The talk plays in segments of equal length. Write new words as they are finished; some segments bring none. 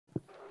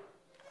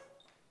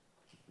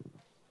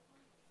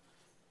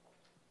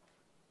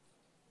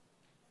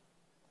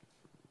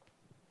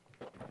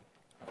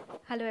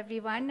Hello,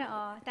 everyone.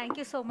 Thank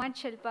you so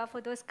much, Shilpa,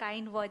 for those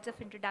kind words of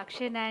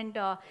introduction. And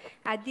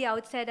at the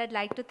outset, I'd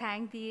like to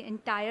thank the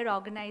entire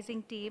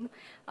organizing team,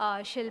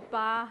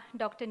 Shilpa,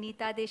 Dr.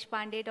 Neeta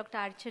Deshpande, Dr.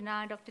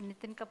 Archana, Dr.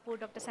 Nitin Kapoor,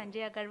 Dr.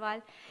 Sanjay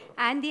Agarwal,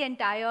 and the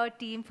entire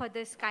team for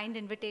this kind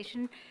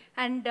invitation.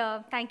 And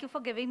thank you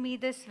for giving me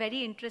this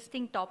very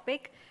interesting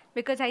topic,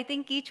 because I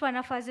think each one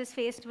of us is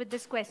faced with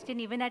this question,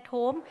 even at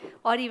home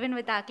or even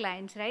with our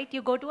clients, right?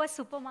 You go to a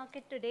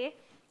supermarket today,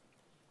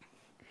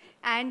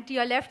 and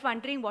you're left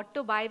wondering what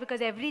to buy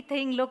because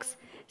everything looks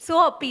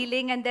so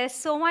appealing, and there's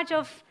so much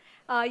of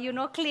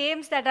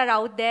claims that are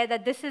out there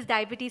that this is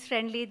diabetes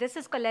friendly, this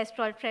is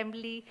cholesterol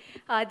friendly,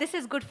 this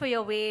is good for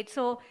your weight.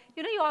 So,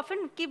 you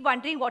often keep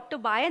wondering what to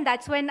buy, and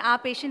that's when our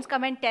patients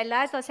come and tell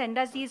us or send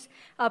us these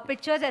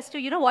pictures as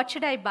to, what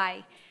should I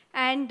buy?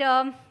 And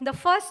the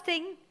first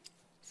thing,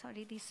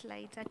 sorry, these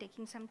slides are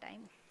taking some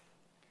time.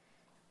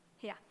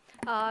 Yeah.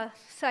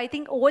 So I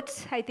think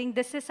oats, I think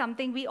this is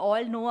something we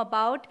all know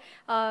about.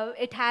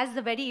 It has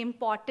the very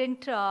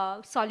important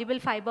soluble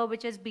fiber,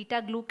 which is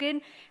beta-glucan,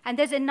 and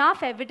there's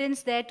enough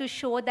evidence there to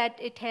show that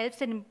it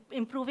helps in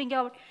improving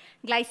your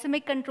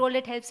glycemic control.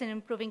 It helps in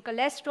improving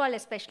cholesterol,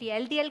 especially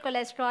LDL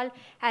cholesterol,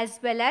 as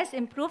well as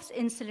improves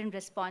insulin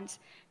response.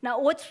 Now,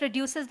 oats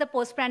reduces the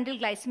postprandial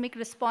glycemic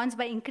response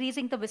by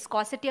increasing the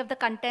viscosity of the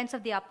contents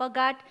of the upper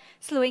gut,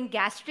 slowing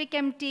gastric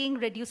emptying,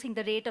 reducing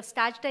the rate of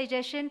starch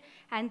digestion,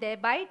 and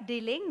thereby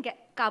delaying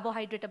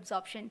carbohydrate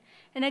absorption.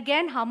 And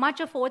again, how much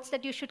of oats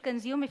that you should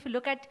consume? If you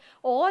look at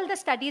all the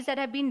studies that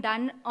have been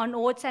done on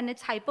oats and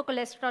its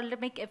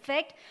hypercholesterolemic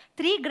effect,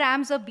 3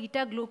 grams of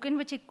beta-glucan,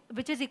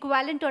 which is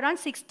equivalent to around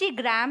 60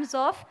 grams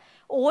of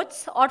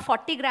oats or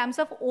 40 grams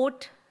of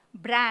oat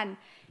bran,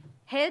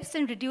 helps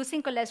in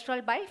reducing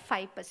cholesterol by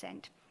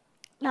 5%.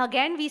 Now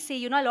again, we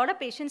see, a lot of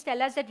patients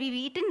tell us that we've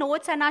eaten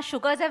oats and our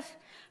sugars have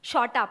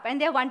shot up,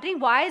 and they're wondering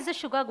why is the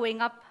sugar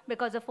going up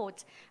because of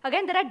oats.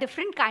 Again, there are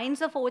different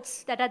kinds of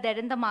oats that are there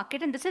in the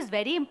market, and this is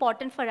very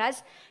important for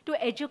us to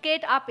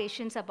educate our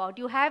patients about.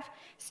 You have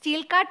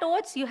steel cut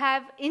oats, you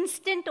have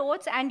instant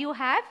oats, and you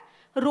have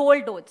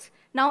rolled oats.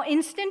 Now,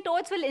 instant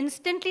oats will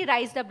instantly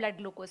rise the blood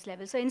glucose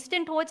level. So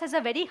instant oats has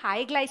a very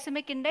high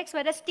glycemic index,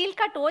 whereas steel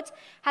cut oats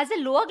has a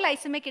lower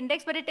glycemic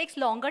index, but it takes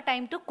longer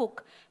time to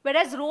cook.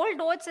 Whereas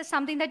rolled oats is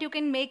something that you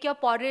can make your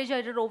porridge or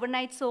your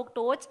overnight soaked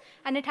oats,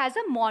 and it has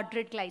a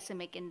moderate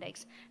glycemic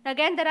index. Now,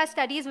 again, there are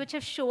studies which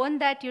have shown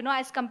that,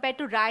 as compared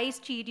to rice,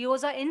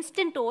 Cheerios, or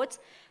instant oats,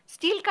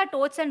 steel cut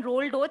oats and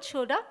rolled oats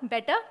showed a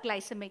better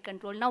glycemic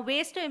control. Now,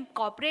 ways to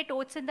incorporate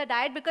oats in the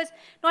diet, because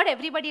not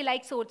everybody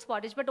likes oats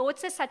porridge, but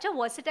oats is such a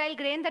versatile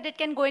grain that it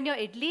can go in your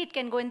idli, it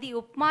can go in the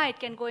upma, it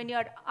can go in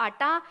your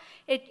atta.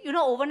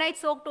 Overnight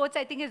soaked oats,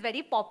 I think, is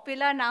very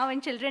popular now,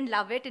 and children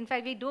love it. In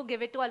fact, we do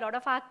give it to a lot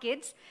of our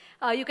kids.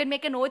 You can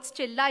make an oats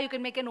chilla, you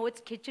can make an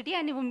oats khichdi,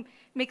 and you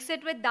mix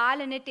it with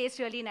dal, and it tastes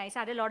really nice.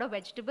 Add a lot of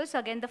vegetables, so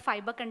again, the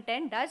fiber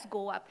content does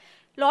go up.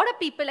 A lot of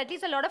people, at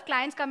least a lot of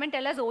clients, come and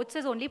tell us oats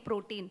is only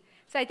protein.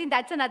 So I think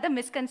that's another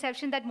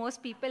misconception that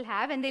most people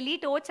have, and they'll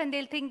eat oats and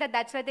they'll think that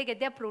that's where they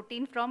get their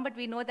protein from, but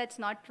we know that's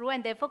not true,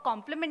 and therefore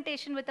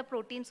complementation with the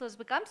protein source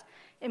becomes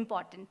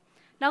important.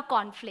 Now,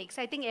 cornflakes.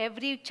 I think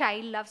every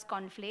child loves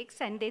cornflakes,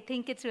 and they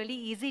think it's really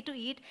easy to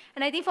eat.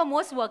 And I think for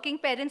most working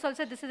parents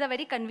also, this is a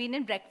very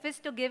convenient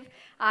breakfast to give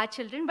our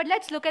children. But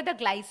let's look at the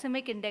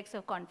glycemic index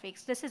of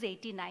cornflakes. This is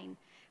 89.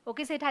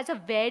 Okay, so it has a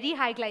very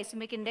high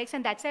glycemic index,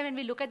 and that's why when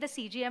we look at the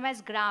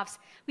CGMS graphs,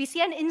 we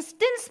see an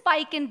instant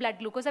spike in blood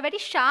glucose, a very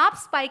sharp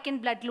spike in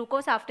blood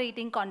glucose after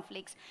eating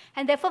cornflakes.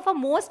 And therefore, for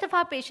most of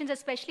our patients,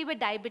 especially with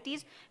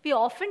diabetes, we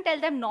often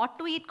tell them not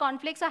to eat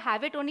cornflakes or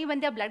have it only when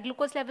their blood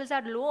glucose levels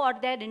are low or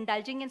they're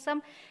indulging in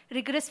some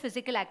rigorous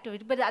physical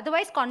activity. But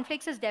otherwise,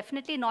 cornflakes is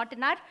definitely not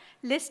in our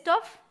list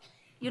of,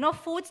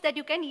 foods that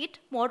you can eat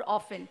more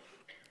often.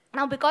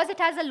 Now, because it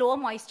has a lower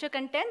moisture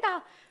content,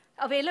 the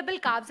available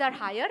carbs are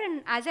higher,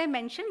 and as I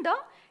mentioned, the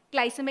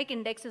glycemic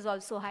index is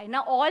also high.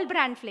 Now, all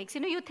bran flakes,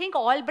 you think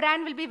all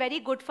bran will be very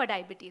good for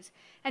diabetes.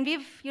 And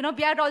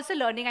we are also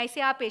learning. I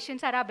say our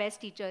patients are our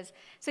best teachers.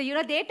 So,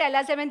 they tell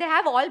us that when they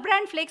have all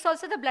bran flakes,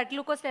 also the blood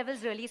glucose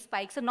levels really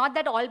spike. So, not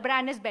that all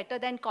bran is better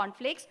than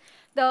cornflakes.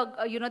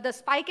 The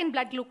spike in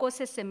blood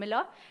glucose is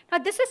similar. Now,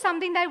 this is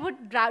something that I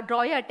would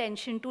draw your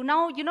attention to.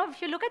 Now,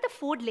 if you look at the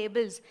food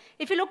labels,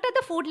 if you looked at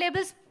the food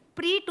labels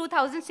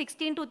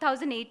pre-2016,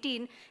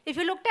 2018, if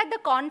you looked at the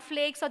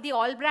cornflakes or the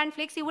all-bran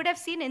flakes, you would have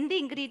seen in the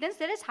ingredients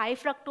there is high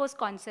fructose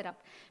corn syrup.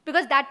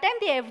 Because that time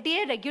the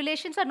FDA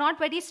regulations are not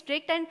very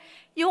strict, and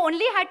you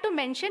only had to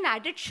mention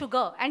added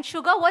sugar, and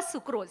sugar was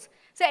sucrose.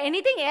 So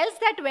anything else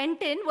that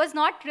went in was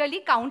not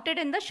really counted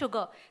in the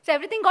sugar. So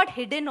everything got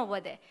hidden over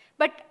there.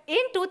 But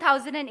in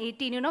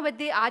 2018, with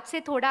the Aaj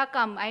Se Thoda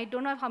Kam, I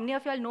don't know how many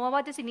of you all know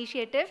about this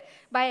initiative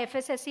by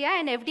FSSAI,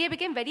 and FDA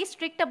became very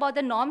strict about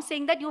the norms,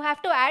 saying that you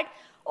have to add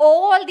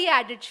all the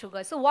added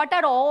sugars. So what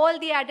are all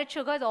the added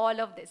sugars? All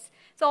of this.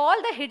 So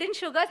all the hidden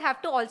sugars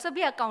have to also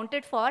be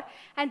accounted for,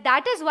 and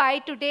that is why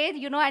today,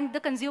 you know, and the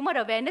consumer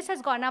awareness has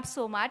gone up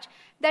so much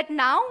that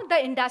now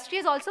the industry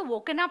has also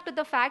woken up to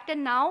the fact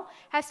and now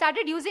has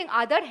started using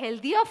other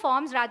healthier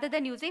forms rather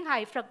than using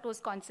high fructose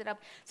corn syrup.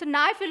 So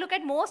now if you look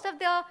at most of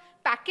the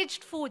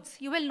packaged foods,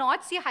 you will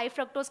not see high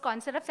fructose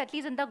corn syrups, at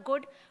least in the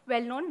good,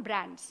 well-known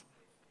brands.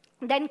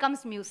 Then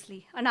comes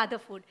muesli, another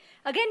food.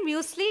 Again,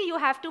 muesli, you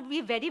have to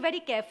be very, very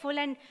careful.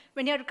 And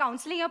when you're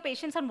counseling your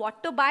patients on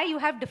what to buy, you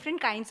have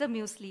different kinds of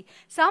muesli.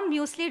 Some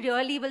muesli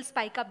really will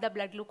spike up the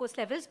blood glucose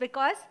levels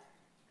because,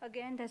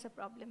 again, there's a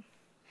problem.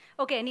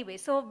 Okay, anyway,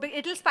 so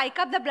it will spike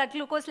up the blood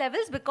glucose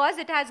levels because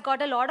it has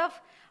got a lot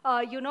of,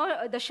 you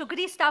know, the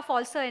sugary stuff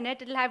also in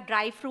it. It will have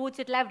dry fruits,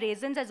 it will have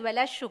raisins as well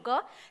as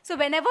sugar. So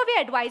whenever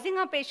we're advising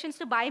our patients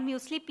to buy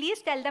muesli,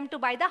 please tell them to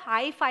buy the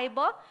high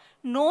fiber,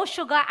 no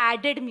sugar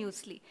added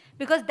muesli,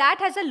 because that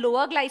has a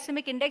lower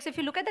glycemic index. If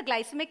you look at the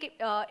glycemic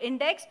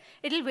index,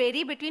 it will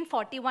vary between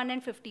 41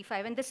 and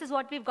 55. And this is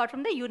what we've got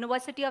from the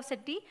University of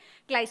Sydney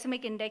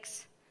glycemic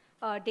index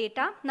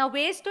data. Now,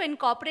 ways to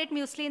incorporate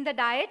muesli in the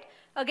diet,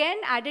 again,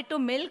 add it to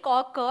milk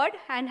or curd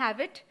and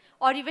have it,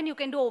 or even you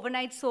can do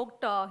overnight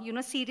soaked, you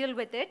know, cereal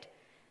with it.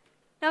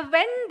 Now,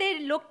 when they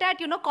looked at,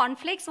 you know,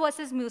 cornflakes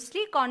versus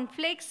muesli,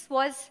 cornflakes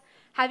was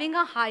having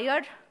a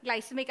higher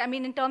glycemic, I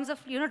mean, in terms of,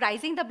 you know,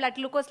 rising the blood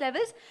glucose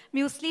levels,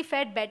 muesli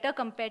fared better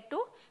compared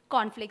to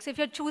cornflakes. If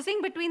you're choosing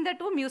between the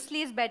two,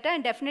 muesli is better,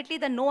 and definitely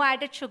the no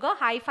added sugar,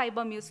 high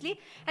fiber muesli.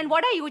 And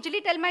what I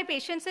usually tell my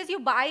patients is you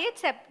buy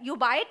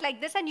it like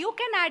this, and you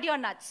can add your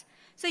nuts.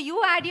 So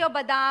you add your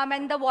badam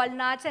and the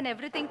walnuts and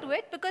everything to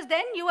it, because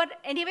then you are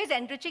anyways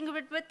enriching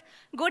it with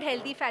good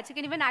healthy fats. You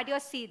can even add your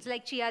seeds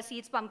like chia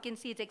seeds, pumpkin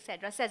seeds,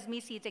 etc., sesame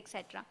seeds,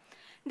 etc.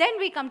 Then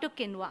we come to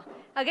quinoa.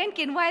 Again,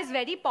 quinoa is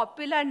very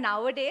popular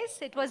nowadays.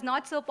 It was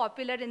not so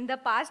popular in the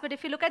past, but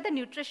if you look at the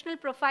nutritional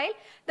profile,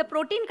 the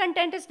protein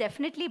content is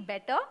definitely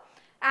better.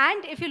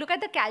 And if you look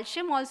at the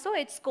calcium also,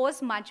 it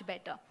scores much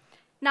better.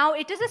 Now,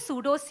 it is a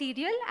pseudo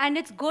cereal, and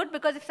it's good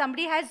because if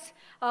somebody has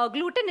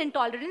gluten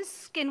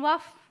intolerance,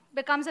 quinoa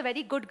becomes a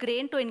very good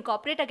grain to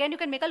incorporate. Again, you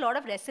can make a lot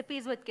of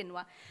recipes with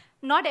quinoa.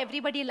 Not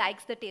everybody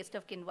likes the taste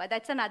of quinoa.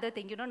 That's another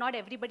thing, you know, not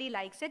everybody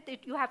likes it.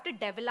 You have to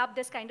develop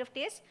this kind of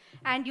taste.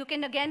 And you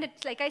can, again,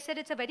 it's like I said,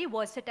 it's a very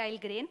versatile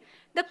grain.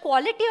 The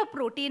quality of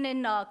protein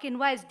in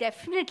quinoa is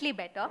definitely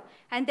better.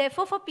 And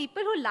therefore, for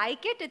people who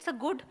like it, it's a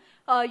good,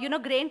 you know,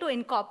 grain to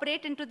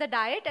incorporate into the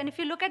diet. And if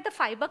you look at the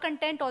fiber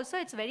content also,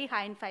 it's very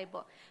high in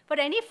fiber. For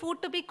any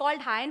food to be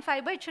called high in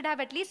fiber, it should have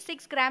at least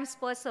 6 grams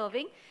per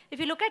serving. If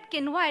you look at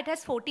quinoa, it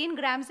has 14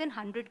 grams in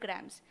 100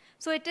 grams.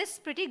 So it is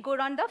pretty good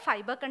on the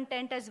fiber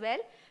content as well.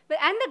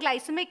 And the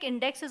glycemic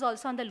index is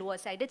also on the lower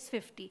side. It's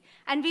 50.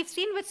 And we've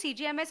seen with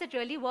CGMS, it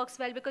really works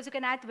well because you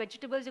can add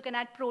vegetables, you can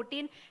add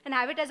protein, and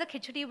have it as a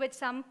khichdi with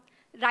some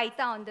raita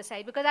on the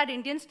side, because our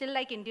Indians still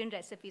like Indian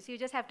recipes. You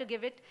just have to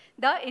give it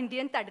the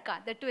Indian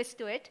tadka, the twist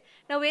to it.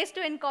 Now, ways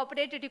to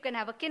incorporate it, you can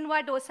have a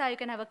quinoa dosa, you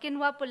can have a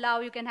quinoa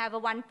pulao, you can have a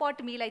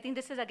one-pot meal. I think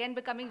this is again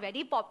becoming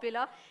very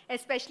popular,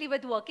 especially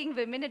with working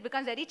women. It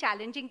becomes very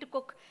challenging to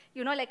cook,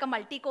 you know, like a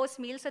multi-course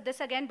meal. So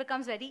this again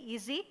becomes very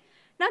easy.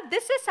 Now,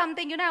 this is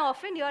something, you know, I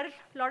often hear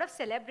a lot of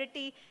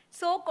celebrity,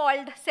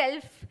 so-called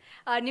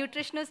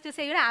self-nutritionists to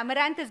say, you know,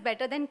 amaranth is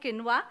better than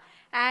quinoa.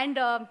 And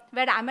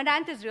where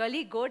amaranth is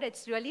really good,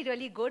 it's really,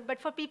 really good. But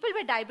for people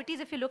with diabetes,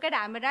 if you look at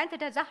amaranth,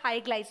 it has a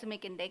high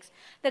glycemic index.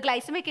 The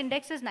glycemic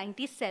index is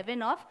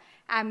 97 of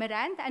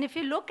amaranth. And if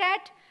you look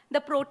at the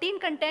protein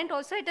content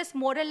also, it is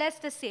more or less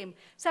the same.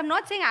 So I'm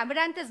not saying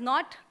amaranth is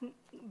not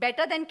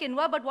better than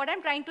quinoa, but what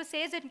I'm trying to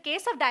say is in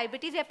case of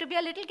diabetes, you have to be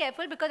a little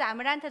careful because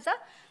amaranth has a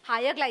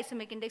higher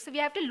glycemic index. So we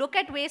have to look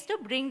at ways to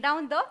bring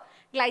down the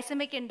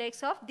glycemic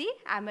index of the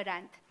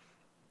amaranth.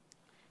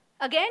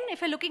 Again, if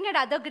you're looking at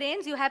other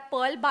grains, you have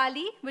pearl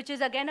barley, which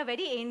is again a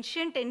very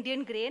ancient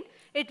Indian grain.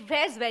 It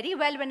fares very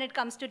well when it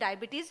comes to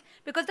diabetes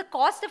because the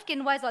cost of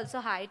quinoa is also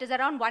high. It is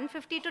around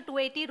 150 to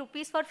 280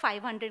 rupees for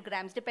 500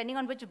 grams, depending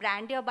on which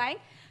brand you're buying.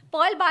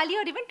 Pearl barley,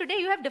 or even today,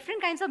 you have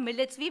different kinds of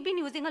millets. We've been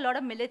using a lot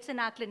of millets in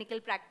our clinical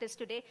practice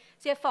today.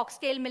 So you have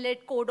foxtail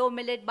millet, kodo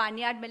millet,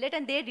 barnyard millet,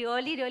 and they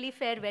really, really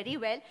fare very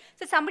well.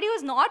 So somebody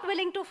who's not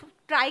willing to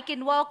try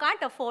quinoa or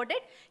can't afford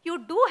it,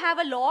 you do have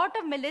a lot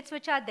of millets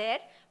which are there,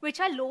 which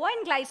are lower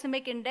in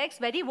glycemic index,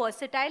 very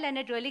versatile, and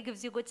it really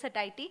gives you good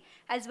satiety,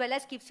 as well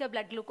as keeps your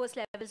blood glucose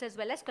levels as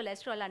well as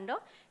cholesterol under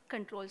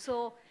control.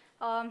 So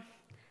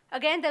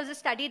again, there was a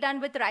study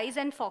done with rice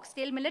and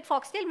foxtail millet.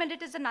 Foxtail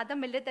millet is another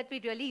millet that we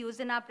really use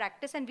in our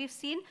practice, and we've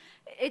seen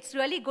it's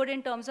really good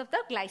in terms of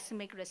the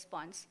glycemic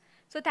response.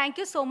 So thank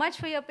you so much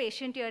for your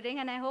patient hearing,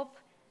 and I hope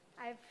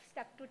I've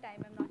stuck to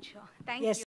time. I'm not sure. Thank you.